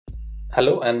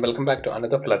Hello and welcome back to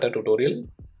another Flutter tutorial.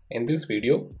 In this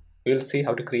video, we will see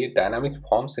how to create dynamic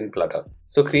forms in Flutter.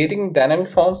 So creating dynamic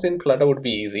forms in Flutter would be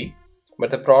easy,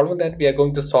 but the problem that we are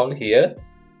going to solve here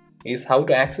is how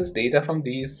to access data from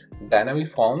these dynamic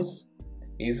forms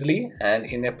easily and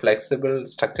in a flexible,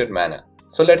 structured manner.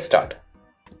 So let's start.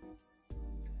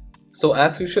 So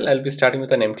as usual, I'll be starting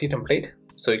with an empty template.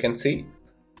 So you can see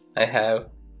I have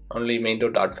only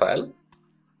main.dot file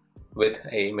with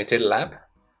a material app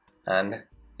and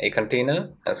a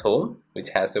container as home which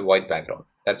has a white background.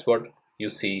 That's what you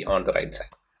see on the right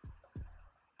side.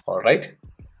 Alright,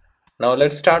 now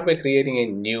let's start by creating a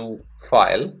new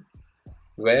file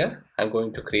where I'm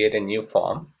going to create a new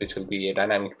form which will be a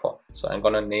dynamic form. So I'm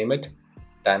going to name it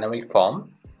dynamic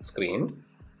form screen,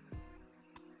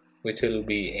 which will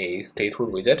be a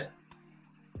stateful widget.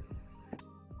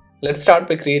 Let's start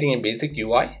by creating a basic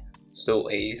UI. So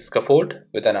a scaffold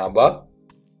with an bar.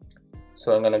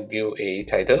 So I'm going to give a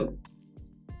title,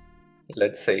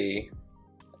 let's say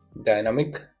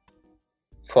dynamic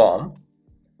form,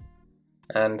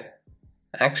 and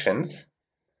actions.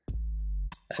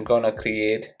 I'm going to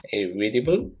create a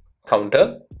variable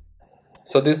counter.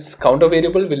 So this counter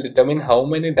variable will determine how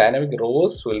many dynamic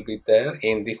rows will be there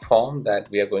in the form that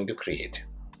we are going to create.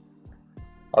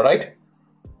 Alright,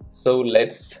 so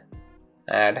let's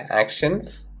add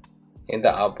actions in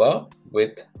the upper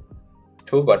with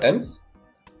two buttons.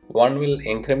 One will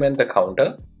increment the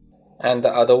counter and the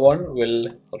other one will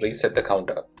reset the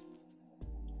counter.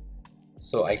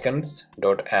 So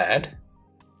icons.add,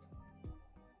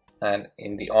 and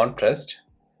in the on pressed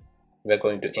we're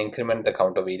going to increment the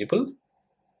counter variable,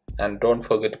 and don't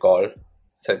forget to call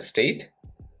set state,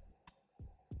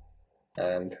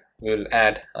 and we will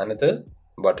add another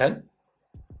button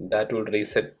that will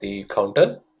reset the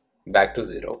counter back to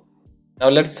 0. Now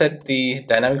let's set the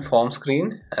dynamic form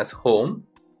screen as home.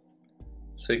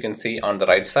 So you can see on the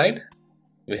right side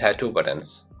we have two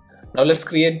buttons. Now let's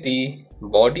create the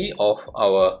body of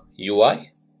our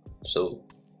UI. So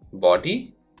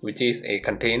body, which is a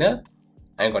container,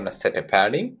 I'm going to set a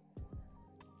padding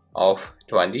of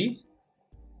 20,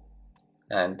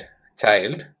 and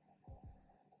child,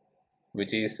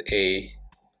 which is a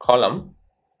column,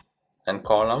 and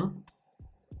column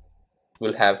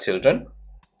will have children,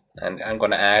 and I'm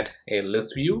going to add a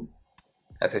list view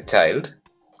as a child.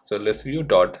 So list view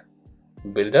dot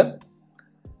builder,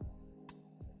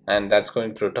 and that's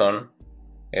going to return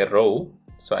a row.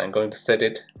 So I'm going to set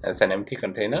it as an empty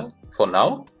container for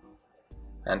now,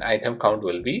 and item count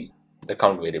will be the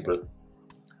count variable.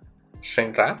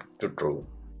 Shrink wrap to true,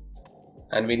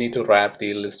 and we need to wrap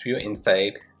the list view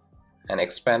inside an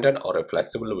expanded or a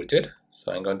flexible widget.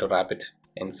 So I'm going to wrap it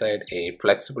inside a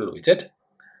flexible widget.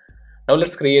 Now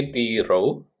let's create the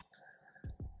row.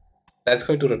 That's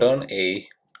going to return a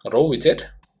row widget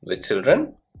with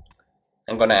children.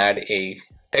 I'm going to add a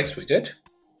text widget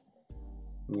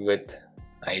with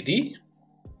ID,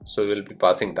 so we'll be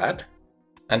passing that,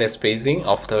 and a spacing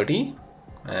of 30,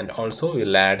 and also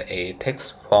we'll add a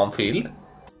text form field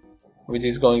which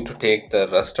is going to take the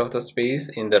rest of the space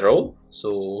in the row.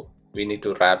 So we need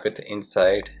to wrap it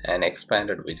inside an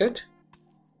expanded widget.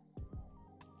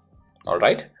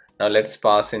 Alright, now let's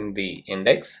pass in the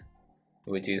index,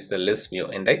 which is the list view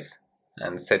index,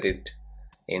 and set it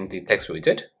in the text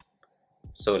widget.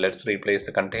 So let's replace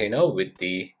the container with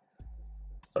the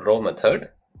row method.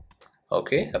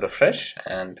 Okay, refresh,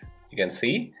 and you can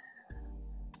see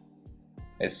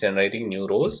it's generating new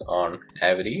rows on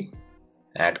every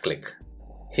add click.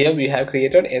 Here we have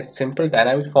created a simple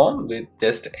dynamic form with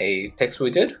just a text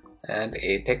widget and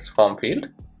a text form field,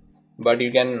 but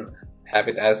you can have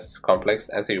it as complex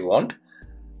as you want.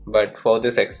 But for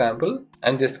this example,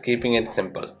 I'm just keeping it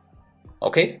simple.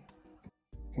 Okay,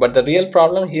 but the real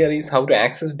problem here is how to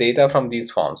access data from these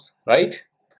forms, right?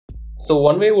 So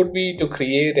one way would be to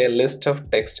create a list of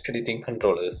text editing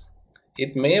controllers.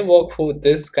 It may work for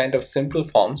this kind of simple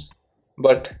forms,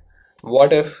 but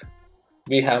what if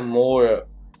we have more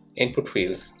input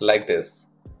fields like this,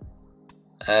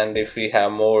 and if we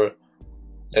have more,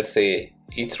 let's say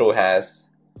each row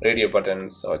has radio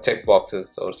buttons or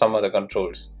checkboxes or some other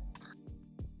controls.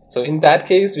 So in that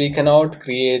case we cannot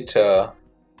create a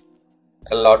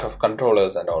lot of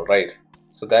controllers and all, right?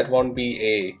 So that won't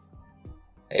be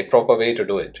a proper way to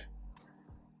do it.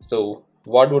 So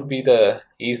what would be the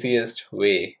easiest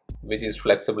way which is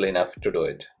flexible enough to do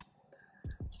it?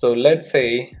 So let's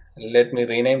say, let me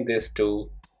rename this to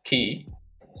key.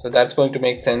 So that's going to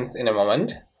make sense in a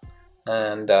moment.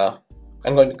 And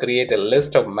I'm going to create a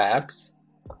list of maps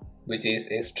which is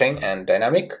a string and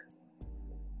dynamic,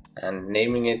 and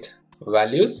naming it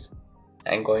values,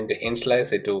 I'm going to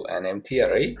initialize it to an empty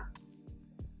array,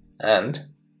 and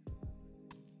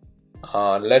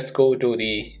let's go to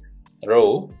the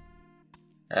row,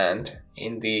 and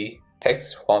in the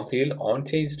text form field on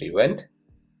changed event,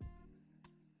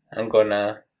 I'm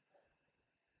gonna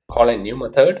call a new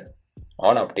method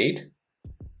on update,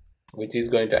 which is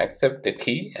going to accept the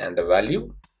key and the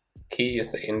value. Key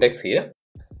is the index here.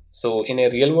 So in a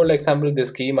real world example,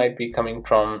 this key might be coming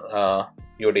from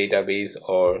your database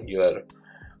or your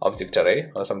object array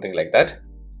or something like that.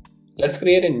 Let's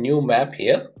create a new map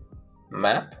here.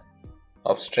 Map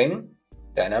of string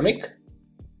dynamic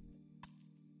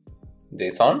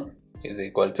JSON is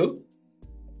equal to,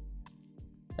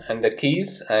 and the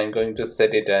keys I'm going to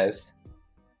set it as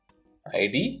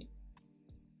ID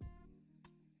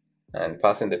and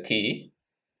pass in the key,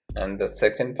 and the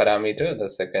second parameter, the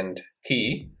second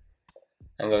key,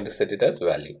 I'm going to set it as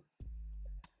value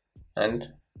and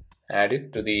add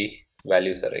it to the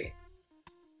values array.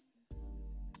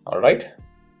 Alright,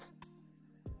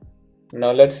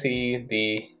 now let's see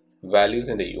the values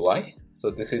in the UI. So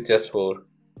this is just for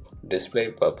display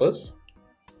purpose.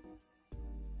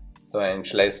 So I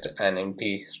initialized an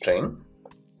empty string,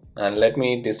 and let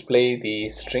me display the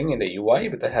string in the UI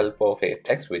with the help of a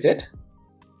text widget.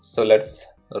 So let's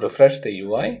refresh the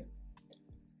UI.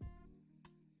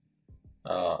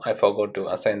 I forgot to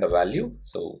assign the value,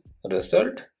 so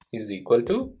result is equal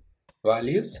to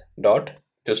values dot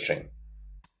toString.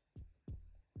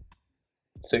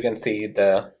 So you can see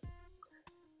the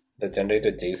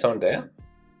generated JSON there.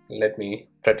 Let me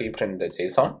pretty print the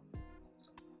JSON.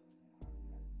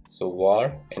 So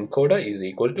var encoder is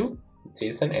equal to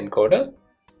JSON encoder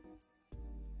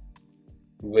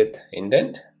with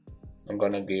indent. I'm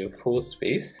gonna give 4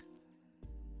 space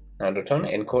and return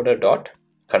encoder dot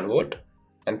convert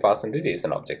and pass in the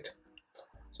JSON object.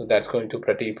 So that's going to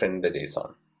pretty print the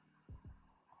JSON.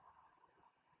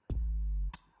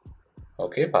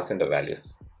 Okay, pass in the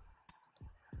values.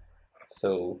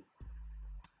 So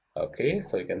okay,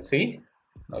 so you can see,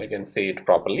 now you can see it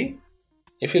properly.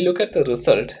 If you look at the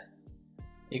result,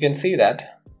 you can see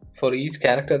that for each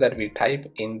character that we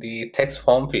type in the text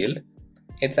form field,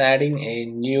 it's adding a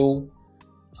new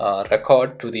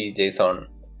record to the JSON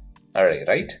array,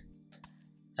 right?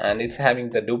 And it's having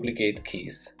the duplicate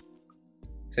keys.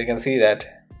 So you can see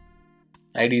that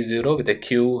ID0 with a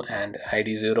Q and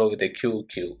ID0 with a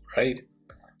QQ, right?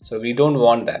 So we don't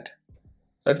want that.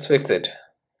 Let's fix it.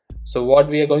 So what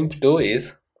we are going to do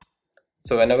is,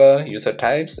 so whenever user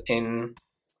types in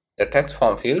the text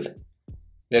form field,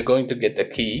 we are going to get the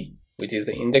key, which is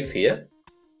the index here,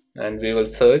 and we will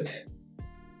search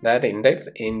that index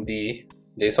in the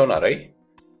JSON array,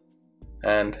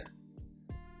 and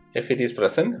if it is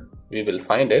present, we will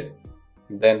find it,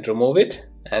 then remove it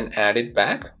and add it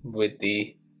back with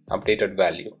the updated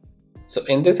value. So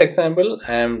in this example,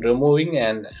 I am removing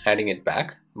and adding it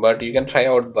back, but you can try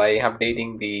out by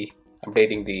updating the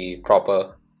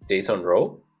proper JSON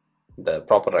row, the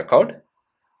proper record.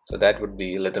 So that would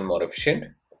be a little more efficient.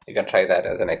 You can try that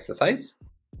as an exercise.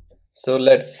 So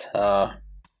let's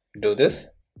do this.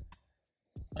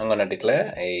 I'm gonna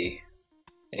declare a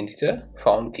integer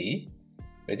found key,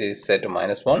 which is set to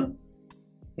 -1.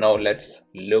 Now let's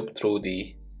loop through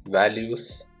the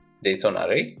values JSON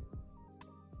array,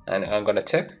 and I'm gonna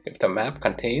check if the map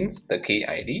contains the key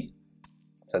ID.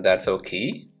 So that's our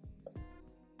key.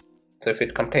 So if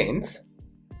it contains,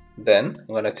 then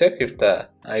I'm gonna check if the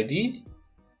ID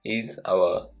is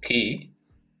our key,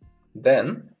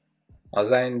 then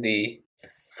assign the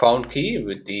found key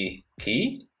with the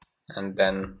key, and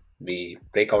then we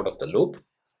break out of the loop.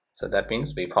 So that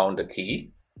means we found the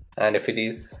key, and if it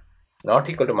is not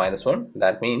equal to -1,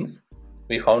 that means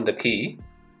we found the key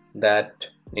that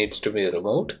needs to be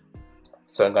removed.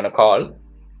 So I'm gonna call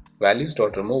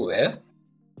values.remove here.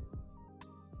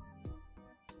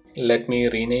 Let me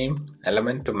rename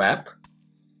element to map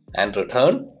and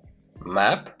return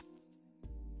map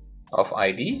of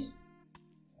ID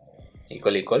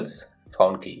equals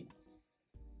found key.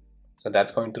 So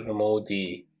that's going to remove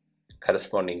the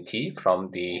corresponding key from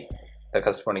the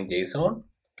corresponding JSON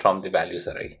from the values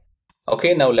array.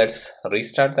 Okay, now let's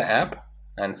restart the app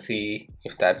and see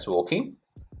if that's working.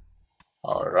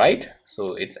 Alright,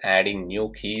 so it's adding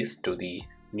new keys to the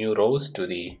new rows to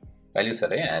the values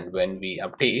array, and when we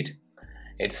update,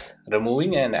 it's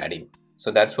removing and adding.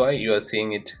 So that's why you are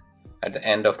seeing it at the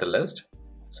end of the list.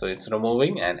 So it's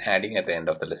removing and adding at the end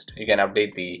of the list. You can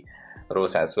update the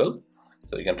rows as well,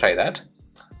 so you can try that.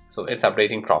 So it's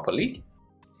updating properly.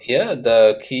 Here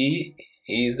the key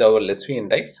is our list view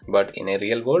index, but in a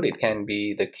real world it can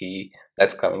be the key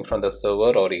that's coming from the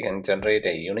server, or you can generate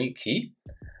a unique key.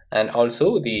 And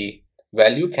also the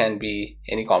value can be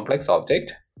any complex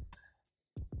object.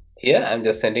 Here I'm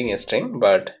just sending a string,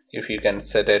 but if you can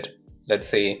set it, let's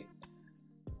say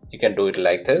you can do it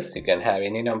like this. You can have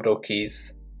any number of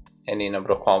keys, any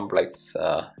number of complex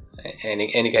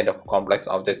any kind of complex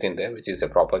object in there, which is a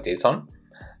proper JSON.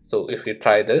 So if you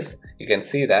try this, you can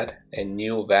see that a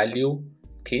new value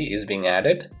key is being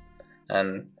added,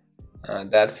 and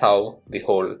that's how the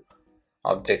whole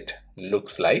object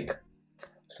looks like.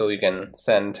 So you can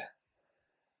send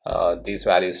these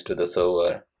values to the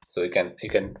server, so you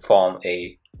can form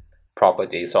a proper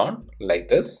JSON like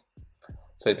this.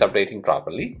 So it's updating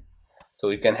properly. So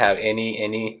you can have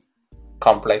any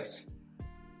complex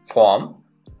form,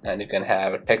 and you can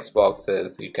have text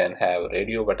boxes, you can have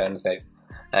radio buttons,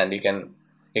 and you can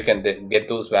get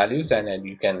those values, and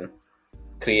you can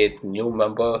create new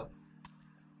member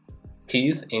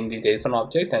keys in the JSON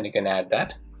object, and you can add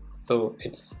that. So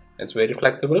it's very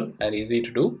flexible and easy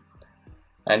to do,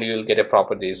 and you will get a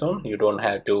proper JSON. You don't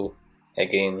have to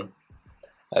again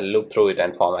loop through it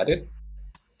and format it.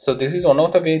 So this is one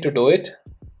of the way to do it.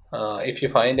 If you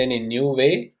find any new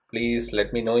way, please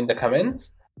let me know in the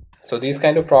comments. So these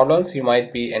kind of problems you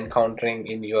might be encountering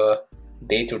in your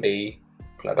day-to-day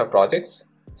Flutter projects.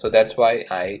 So that's why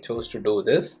I chose to do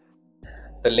this.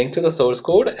 The link to the source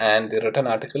code and the written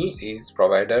article is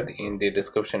provided in the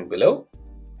description below.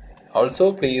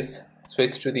 Also, please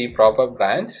switch to the proper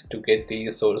branch to get the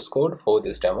source code for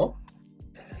this demo.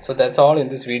 So that's all in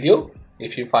this video.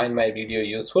 If you find my video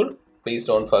useful, please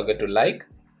don't forget to like,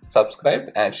 subscribe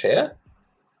and share.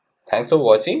 Thanks for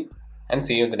watching, and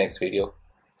see you in the next video.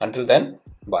 Until then,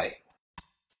 bye.